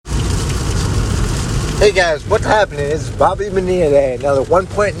Hey guys, what's happening? It's Bobby Bonilla Day. Another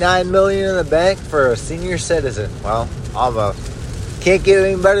 $1.9 million in the bank for a senior citizen. Well, almost. Can't get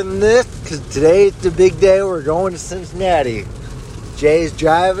any better than this because today's the big day. We're going to Cincinnati. Jay's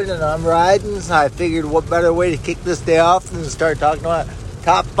driving and I'm riding, so I figured what better way to kick this day off than to start talking about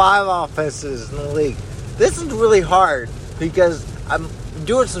top 5 offenses in the league. This is really hard because I'm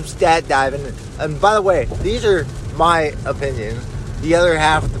doing some stat diving. And by the way, these are my opinions. The other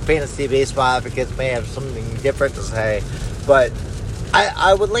half of the fantasy baseball advocates may have something different to say. But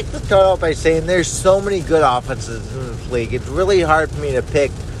I would like to start off by saying there's so many good offenses in this league. It's really hard for me to pick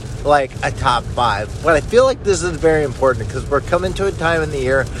like a top 5. But I feel like this is very important because we're coming to a time in the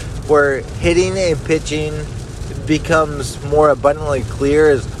year where hitting and pitching becomes more abundantly clear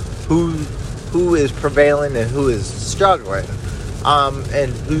as who is prevailing and who is struggling.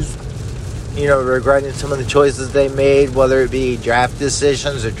 And who's regretting some of the choices they made, whether it be draft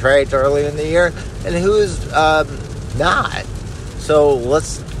decisions or trades early in the year, and who is not. So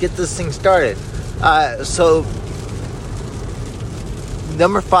let's get this thing started. So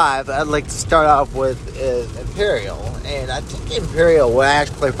number 5, I'd like to start off with is Imperial, and I think Imperial would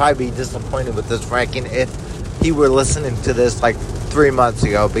actually probably be disappointed with this ranking if he were listening to this like 3 months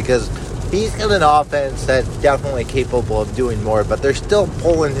ago, because he's got an offense that's definitely capable of doing more, but they're still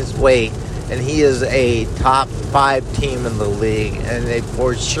pulling his weight. And he is a top 5 team in the league, and a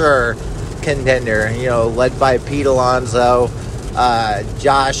for sure contender. Led by Pete Alonso,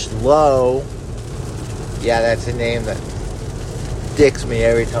 Josh Lowe. Yeah, that's a name that sticks me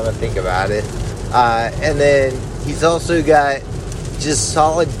every time I think about it. And then he's also got just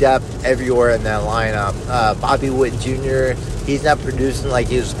solid depth everywhere in that lineup. Bobby Witt Jr., he's not producing like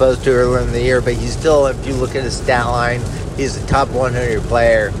he was supposed to earlier in the year, but he's still, if you look at his stat line, he's a top 100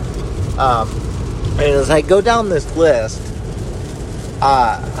 player. And as I go down this list,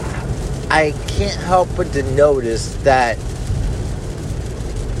 I can't help but to notice that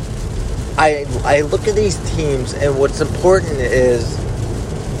I look at these teams, and what's important is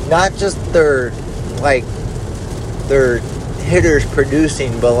not just their hitters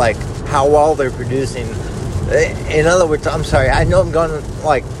producing, but like how well they're producing. In other words, I'm sorry, I know I'm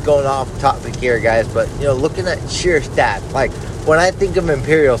going off topic here, guys, but looking at sheer stats, like when I think of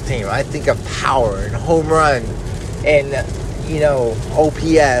Imperial's team, I think of power and home run and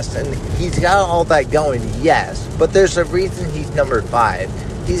OPS, and he's got all that going, yes, but there's a reason he's number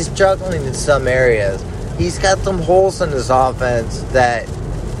 5. He's struggling in some areas. He's got some holes in his offense that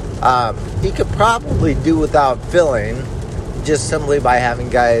he could probably do without filling, just simply by having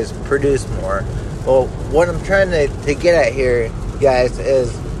guys produce more. Well, what I'm trying to get at here, guys,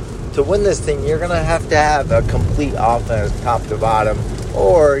 is to win this thing, you're going to have a complete offense top to bottom,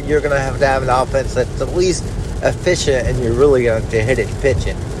 or you're going to have an offense that's at least efficient, and you're really going to hit it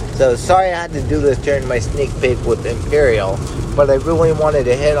pitching. So, sorry I had to do this during my sneak peek with Imperial, but I really wanted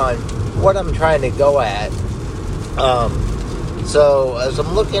to hit on what I'm trying to go at. So, as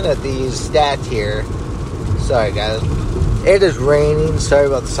I'm looking at these stats here, sorry guys, it is raining, sorry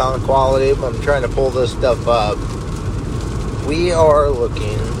about the sound quality, but I'm trying to pull this stuff up. We are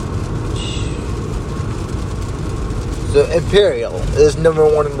looking. So Imperial is number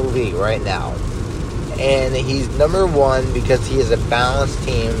 1 in the league right now. And he's number 1 because he is a balanced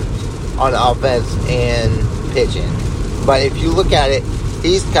team on offense and pitching. But if you look at it,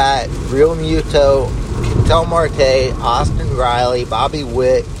 he's got Real Muto, Ketel Marte, Austin Riley, Bobby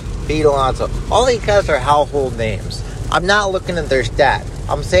Witt, Pete Alonso. All these guys are household names. I'm not looking at their stats.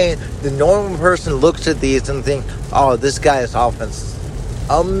 I'm saying the normal person looks at these and thinks, oh, this guy's offense is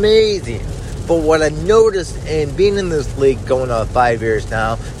amazing. But what I noticed in being in this league going on 5 years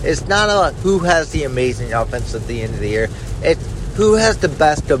now, it's not about who has the amazing offense at the end of the year. It's who has the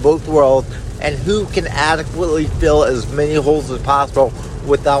best of both worlds and who can adequately fill as many holes as possible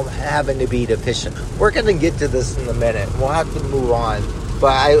without having to be deficient. We're going to get to this in a minute. We'll have to move on.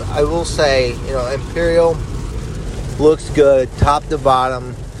 But I will say, Imperial looks good top to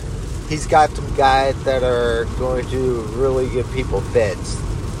bottom. He's got some guys that are going to really give people fits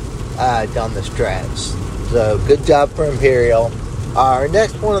down the stretch. So good job for Imperial. Our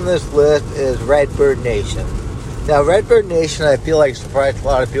next one on this list is Redbird Nation. Now Redbird Nation, I feel like surprised a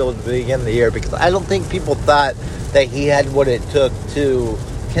lot of people at the beginning of the year because I don't think people thought that he had what it took to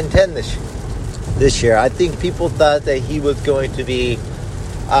contend this year. I think people thought that he was going to be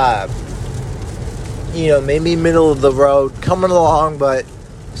maybe middle of the road, coming along, but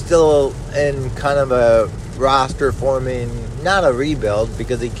still in kind of a roster forming, not a rebuild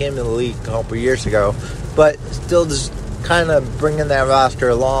because he came to the league a couple years ago, but still just kind of bringing that roster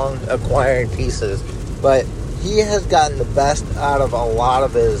along, acquiring pieces. But he has gotten the best out of a lot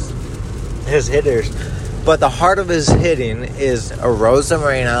of his his hitters. But the heart of his hitting is Rosa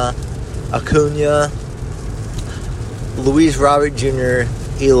Morena, Acuna, Luis Robert Jr.,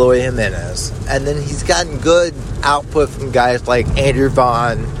 Eloy Jimenez. And then he's gotten good output from guys like Andrew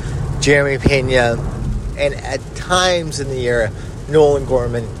Vaughn, Jeremy Pena, and at times in the year, Nolan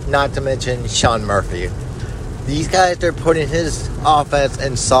Gorman, not to mention Sean Murphy. These guys are putting his offense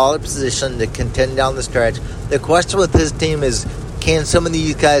in solid position to contend down the stretch. The question with his team is, can some of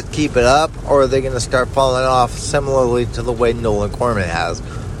these guys keep it up, or are they going to start falling off similarly to the way Nolan Gorman has?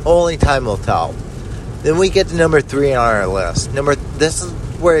 Only time will tell. Then we get to number 3 on our list. This is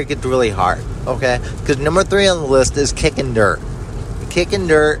where it gets really hard, okay? Because number 3 on the list is Kicking Dirt. Kicking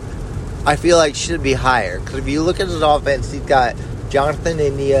Dirt, I feel like should be higher. Because if you look at his offense, he's got Jonathan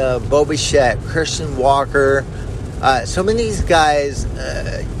India, Bo Bichette, Christian Walker. Some of these guys,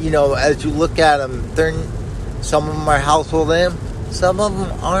 as you look at them, some of them are household names, some of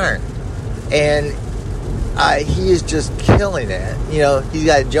them aren't. And he is just killing it. He's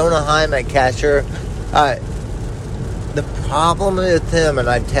got Jonah Heim at catcher. The problem with him, and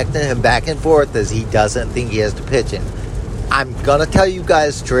I'm texting him back and forth, is he doesn't think he has the pitching. I'm going to tell you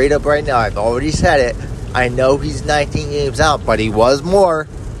guys straight up right now, I've already said it. I know he's 19 games out, but he was more.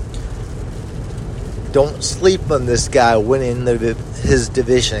 Don't sleep on this guy winning his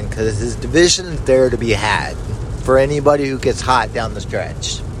division, because his division is there to be had for anybody who gets hot down the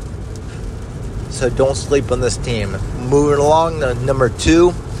stretch. So don't sleep on this team. Moving along to number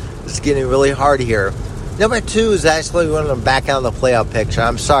 2. It's getting really hard here. Number 2 is actually one of them back out of the playoff picture.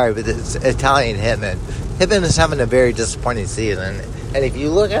 I'm sorry, but it's Italian Hitman. Hitman is having a very disappointing season. And if you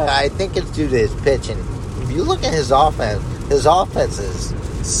look at it, I think it's due to his pitching. If you look at his offense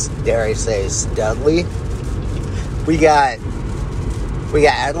is, dare I say, studly. We got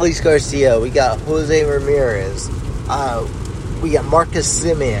Adolis Garcia. We got Jose Ramirez. We got Marcus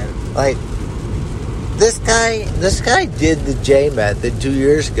Semien. Like, this guy did the J method 2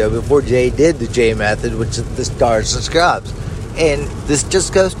 years ago before Jay did the J method, which is the stars and scrubs. And this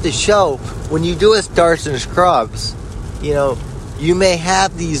just goes to show, when you do a stars and scrubs, you may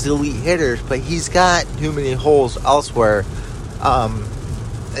have these elite hitters, but he's got too many holes elsewhere.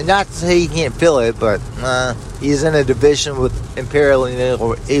 And not to say he can't fill it, but he's in a division with Imperial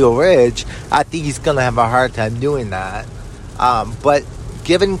and Eagle Ridge. I think he's going to have a hard time doing that. But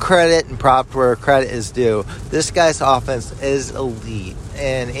given credit and props where credit is due, this guy's offense is elite,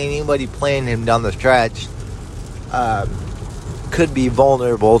 and anybody playing him down the stretch could be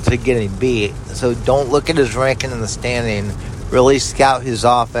vulnerable to getting beat. So don't look at his ranking in the standing. Really scout his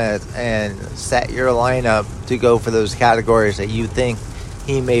offense and set your lineup to go for those categories that you think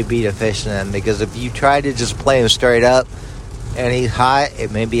he may be deficient in. Because if you try to just play him straight up and he's hot,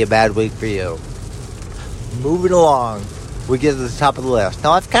 it may be a bad week for you. Moving along, we get to the top of the list.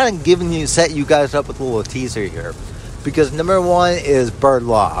 Now, I've kind of set you guys up with a little teaser here, because number 1 is Bird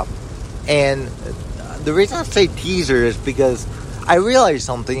Law. And the reason I say teaser is because I realized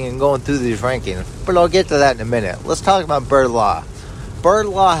something in going through these rankings, but I'll get to that in a minute. Let's talk about Bird Law. Bird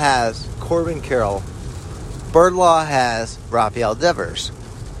Law has Corbin Carroll. Bird Law has Rafael Devers.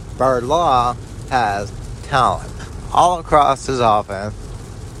 Bird Law has talent all across his offense.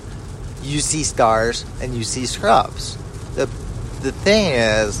 You see stars and you see scrubs. The thing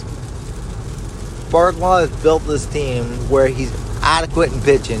is, Bird Law has built this team where he's adequate in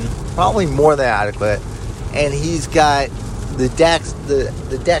pitching, probably more than adequate, and he's got the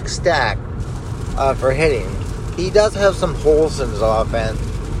deck stack for hitting. He does have some holes in his offense,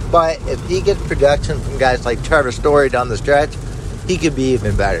 but if he gets production from guys like Trevor Story down the stretch, he could be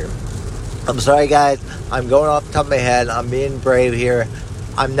even better. I'm sorry, guys. I'm going off the top of my head. I'm being brave here.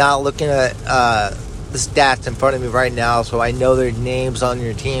 I'm not looking at the stats in front of me right now, so I know there's names on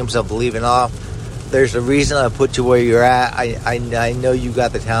your teams I'm leaving off. There's a reason I put you where you're at. I know you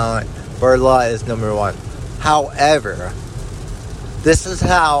got the talent. Bird Law is number 1. However, this is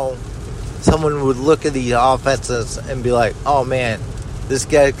how someone would look at the offenses and be like, oh man, this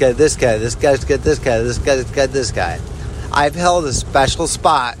guy's got this guy, this guy's got this guy, this guy's got this guy. I've held a special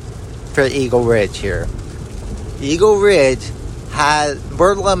spot for Eagle Ridge here. Eagle Ridge has,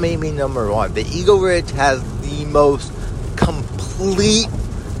 Bird Law made me number 1, but Eagle Ridge has the most complete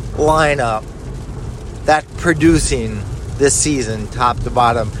lineup that's producing this season, top to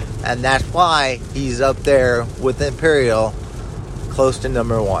bottom, and that's why he's up there with Imperial, close to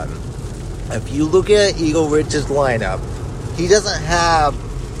number 1. If you look at Eagle Ridge's lineup, he doesn't have,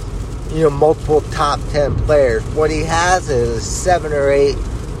 multiple top 10 players. What he has is 7 or 8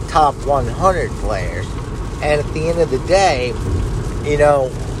 top 100 players. And at the end of the day,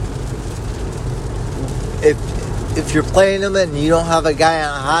 if you're playing him and you don't have a guy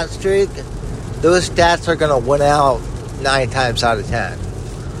on a hot streak, those stats are going to win out 9 times out of 10.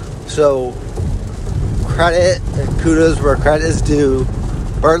 So, credit and kudos where credit is due.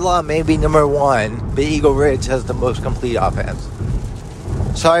 Birdlaw may be number 1, but Eagle Ridge has the most complete offense.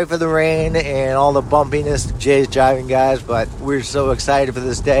 Sorry for the rain and all the bumpiness Jay's driving, guys, but we're so excited for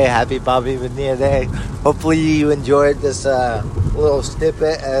this day. Happy Bobby Bonilla Day. Hopefully you enjoyed this little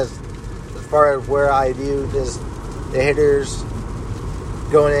snippet as far as where I view the hitters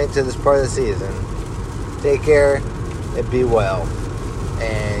going into this part of the season. Take care and be well.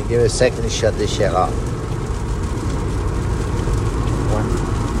 And give it a second to shut this shit off.